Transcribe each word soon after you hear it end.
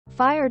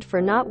Fired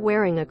for not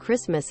wearing a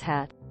Christmas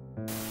hat.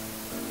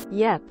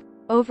 Yep,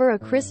 over a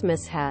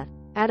Christmas hat.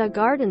 At a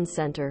garden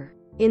centre.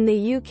 In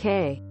the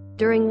UK.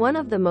 During one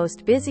of the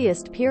most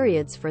busiest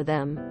periods for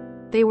them.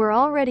 They were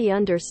already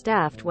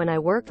understaffed when I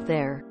worked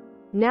there.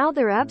 Now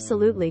they're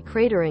absolutely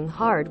cratering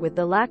hard with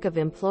the lack of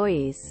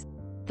employees.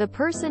 The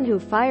person who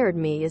fired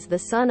me is the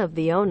son of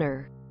the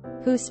owner,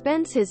 who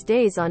spends his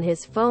days on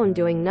his phone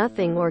doing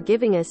nothing or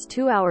giving us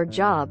 2-hour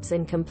jobs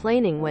and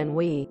complaining when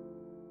we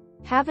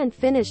haven't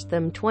finished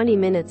them 20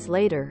 minutes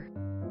later.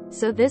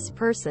 So this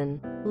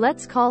person,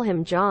 let's call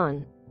him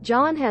John.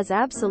 John has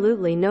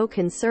absolutely no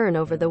concern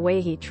over the way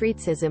he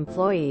treats his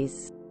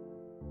employees.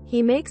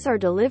 He makes our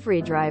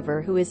delivery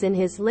driver, who is in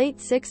his late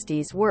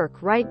 60s,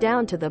 work right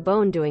down to the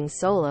bone doing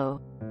solo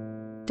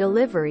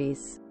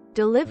deliveries.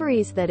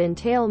 Deliveries that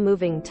entail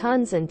moving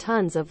tons and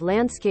tons of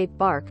landscape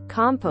bark,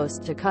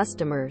 compost to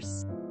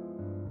customers.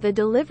 The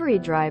delivery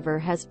driver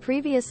has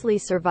previously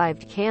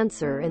survived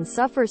cancer and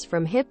suffers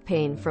from hip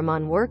pain from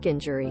on-work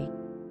injury.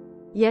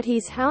 Yet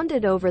he's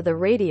hounded over the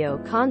radio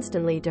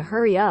constantly to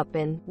hurry up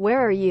and,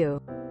 "Where are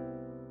you?"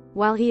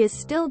 while he is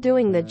still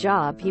doing the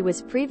job he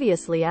was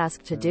previously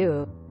asked to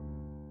do.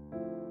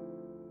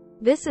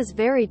 This is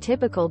very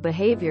typical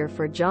behavior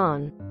for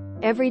John.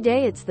 Every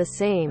day it's the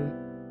same.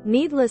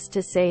 Needless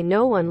to say,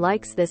 no one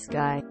likes this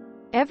guy.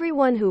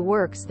 Everyone who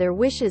works there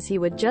wishes he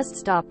would just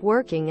stop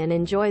working and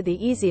enjoy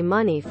the easy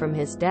money from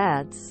his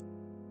dad's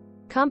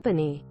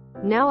company.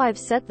 Now I've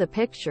set the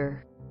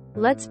picture.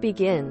 Let's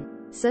begin.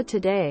 So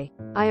today,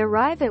 I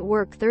arrive at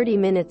work 30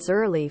 minutes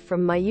early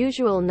from my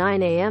usual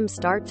 9 a.m.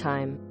 start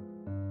time.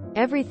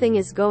 Everything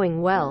is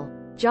going well.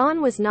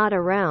 John was not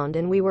around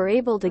and we were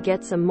able to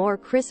get some more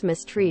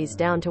Christmas trees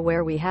down to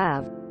where we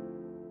have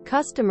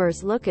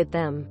customers look at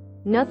them.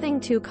 Nothing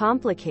too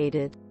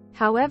complicated.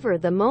 However,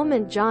 the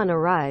moment John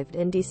arrived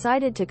and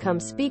decided to come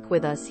speak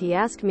with us, he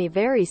asked me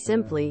very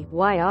simply,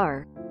 "Why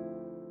are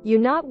you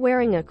not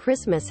wearing a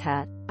Christmas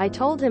hat?" I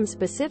told him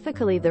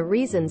specifically the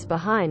reasons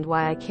behind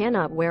why I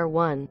cannot wear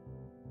one.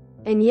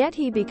 And yet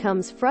he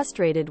becomes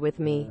frustrated with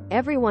me.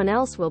 Everyone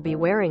else will be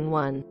wearing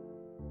one.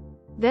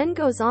 Then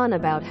goes on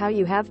about how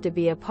you have to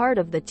be a part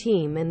of the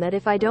team and that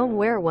if I don't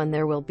wear one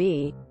there will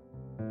be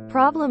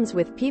problems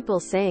with people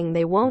saying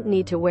they won't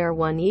need to wear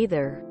one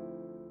either.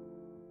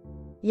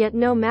 Yet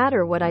no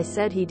matter what I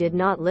said, he did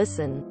not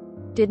listen.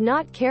 Did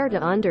not care to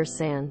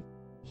understand.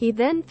 He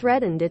then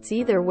threatened it's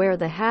either wear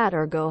the hat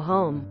or go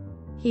home.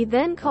 He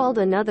then called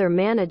another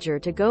manager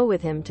to go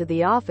with him to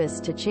the office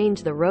to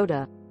change the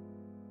rota.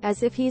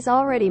 As if he's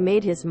already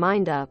made his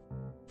mind up.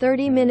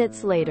 30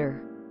 minutes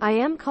later, I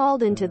am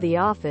called into the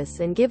office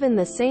and given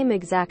the same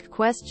exact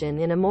question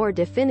in a more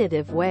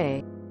definitive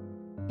way.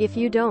 "If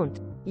you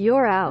don't,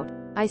 you're out."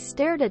 I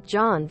stared at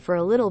John for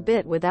a little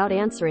bit without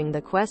answering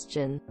the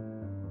question.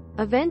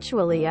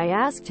 Eventually I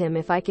asked him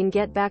if I can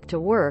get back to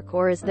work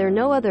or is there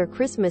no other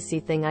Christmassy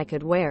thing I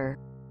could wear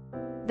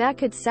that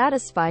could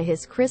satisfy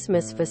his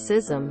Christmas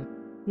fascism.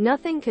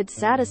 Nothing could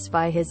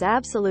satisfy his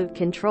absolute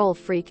control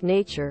freak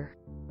nature.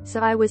 So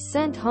I was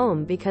sent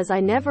home because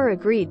I never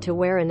agreed to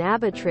wear an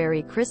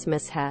arbitrary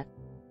Christmas hat.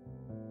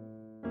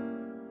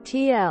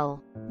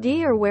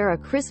 TLD, or wear a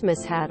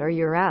Christmas hat or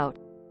you're out.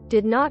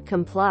 Did not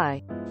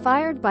comply.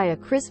 Fired by a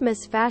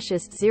Christmas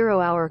fascist.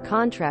 0-hour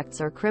contracts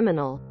are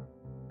criminal.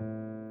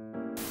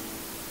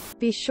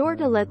 Be sure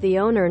to let the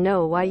owner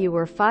know why you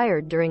were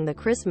fired during the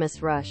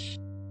Christmas rush.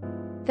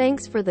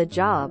 Thanks for the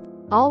job.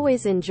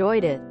 Always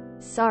enjoyed it.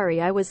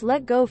 Sorry I was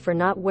let go for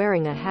not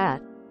wearing a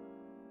hat.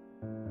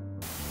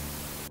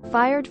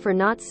 Fired for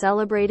not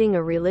celebrating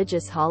a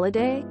religious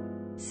holiday?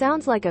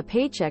 Sounds like a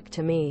paycheck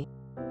to me.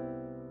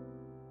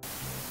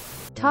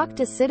 Talk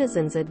to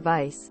citizens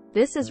advice.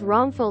 This is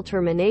wrongful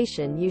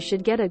termination. You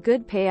should get a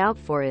good payout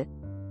for it.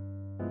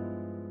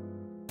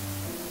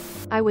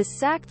 I was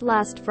sacked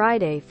last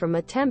Friday from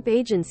a temp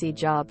agency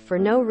job for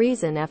no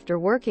reason after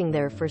working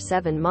there for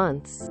 7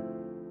 months.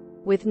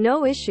 With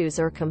no issues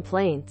or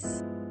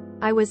complaints.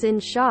 I was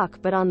in shock,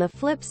 but on the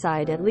flip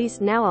side, at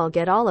least now I'll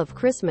get all of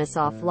Christmas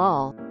off.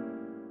 Lol.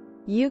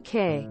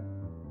 UK.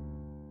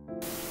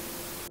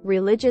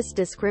 Religious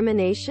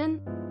discrimination?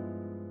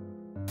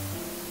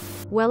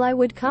 Well, I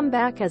would come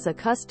back as a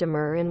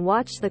customer and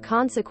watch the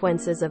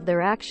consequences of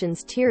their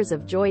actions. Tears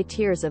of joy,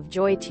 tears of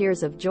joy,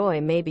 tears of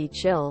joy. Maybe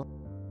chill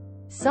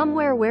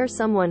somewhere where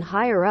someone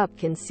higher up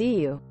can see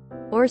you.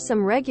 Or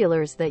some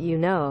regulars that you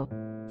know.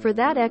 For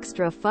that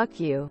extra fuck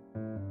you.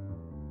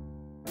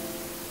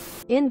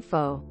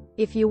 Info.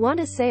 If you want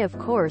to say of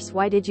course,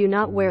 why did you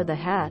not wear the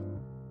hat?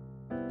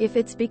 If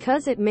it's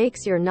because it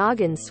makes your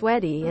noggin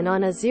sweaty and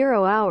on a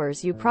 0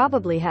 hours you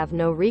probably have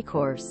no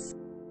recourse.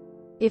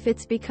 If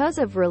it's because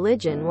of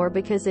religion or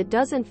because it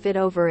doesn't fit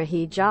over a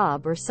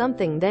hijab or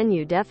something, then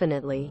you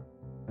definitely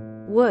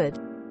would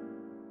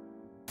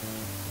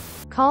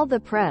call the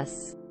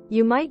press.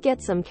 You might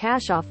get some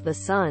cash off the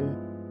sun.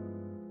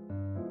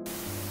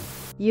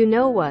 You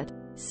know what,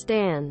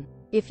 Stan?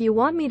 If you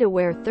want me to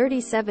wear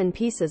 37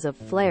 pieces of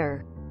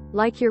flair,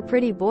 like your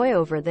pretty boy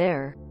over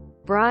there,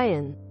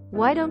 Brian,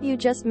 Why don't you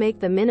just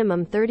make the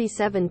minimum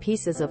 37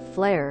 pieces of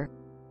flair?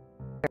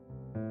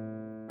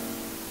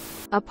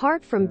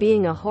 Apart from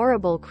being a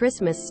horrible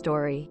Christmas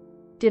story,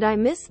 did I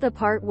miss the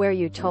part where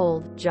you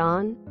told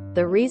John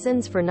the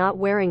reasons for not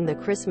wearing the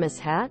Christmas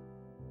hat?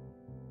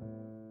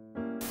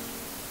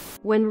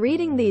 When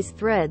reading these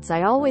threads,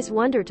 I always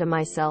wonder to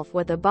myself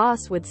what the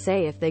boss would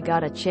say if they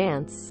got a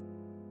chance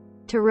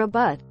to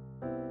rebut.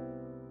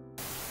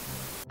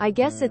 I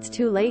guess it's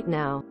too late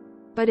now.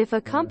 But if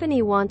a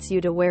company wants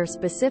you to wear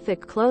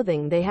specific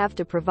clothing, they have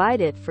to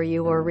provide it for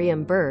you or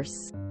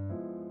reimburse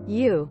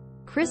you.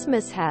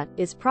 Christmas hat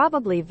is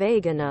probably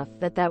vague enough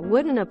that that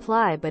wouldn't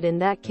apply, but in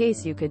that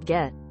case you could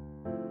get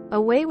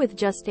away with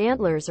just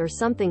antlers or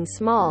something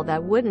small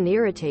that wouldn't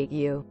irritate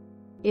you.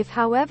 If,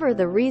 however,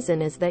 the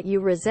reason is that you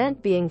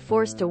resent being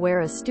forced to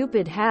wear a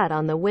stupid hat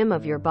on the whim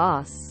of your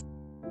boss,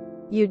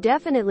 you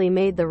definitely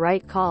made the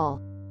right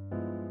call.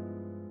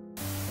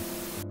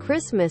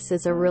 Christmas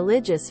is a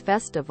religious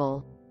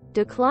festival.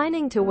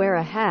 Declining to wear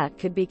a hat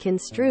could be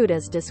construed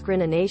as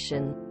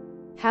discrimination.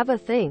 Have a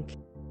think.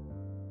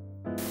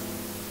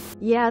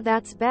 Yeah,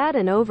 that's bad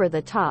and over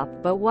the top,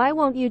 but why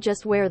won't you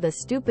just wear the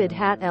stupid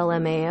hat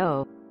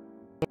LMAO?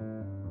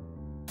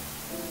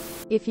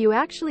 If you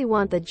actually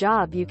want the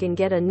job, you can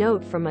get a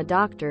note from a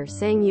doctor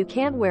saying you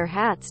can't wear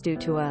hats due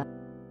to a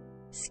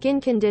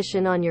skin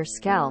condition on your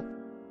scalp.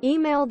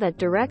 Email that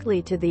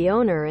directly to the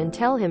owner and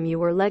tell him you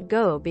were let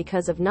go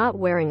because of not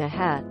wearing a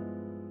hat.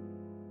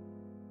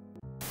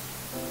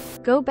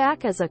 Go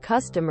back as a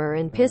customer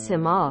and piss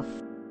him off.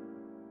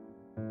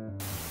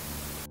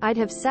 I'd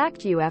have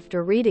sacked you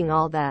after reading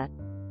all that.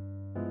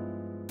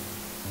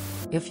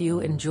 If you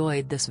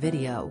enjoyed this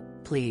video,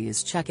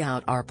 please check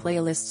out our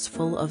playlists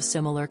full of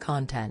similar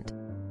content.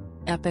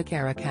 Epic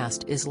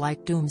Ericast is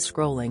like doom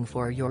scrolling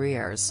for your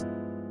ears.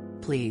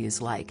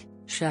 Please like,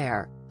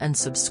 share, and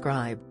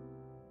subscribe.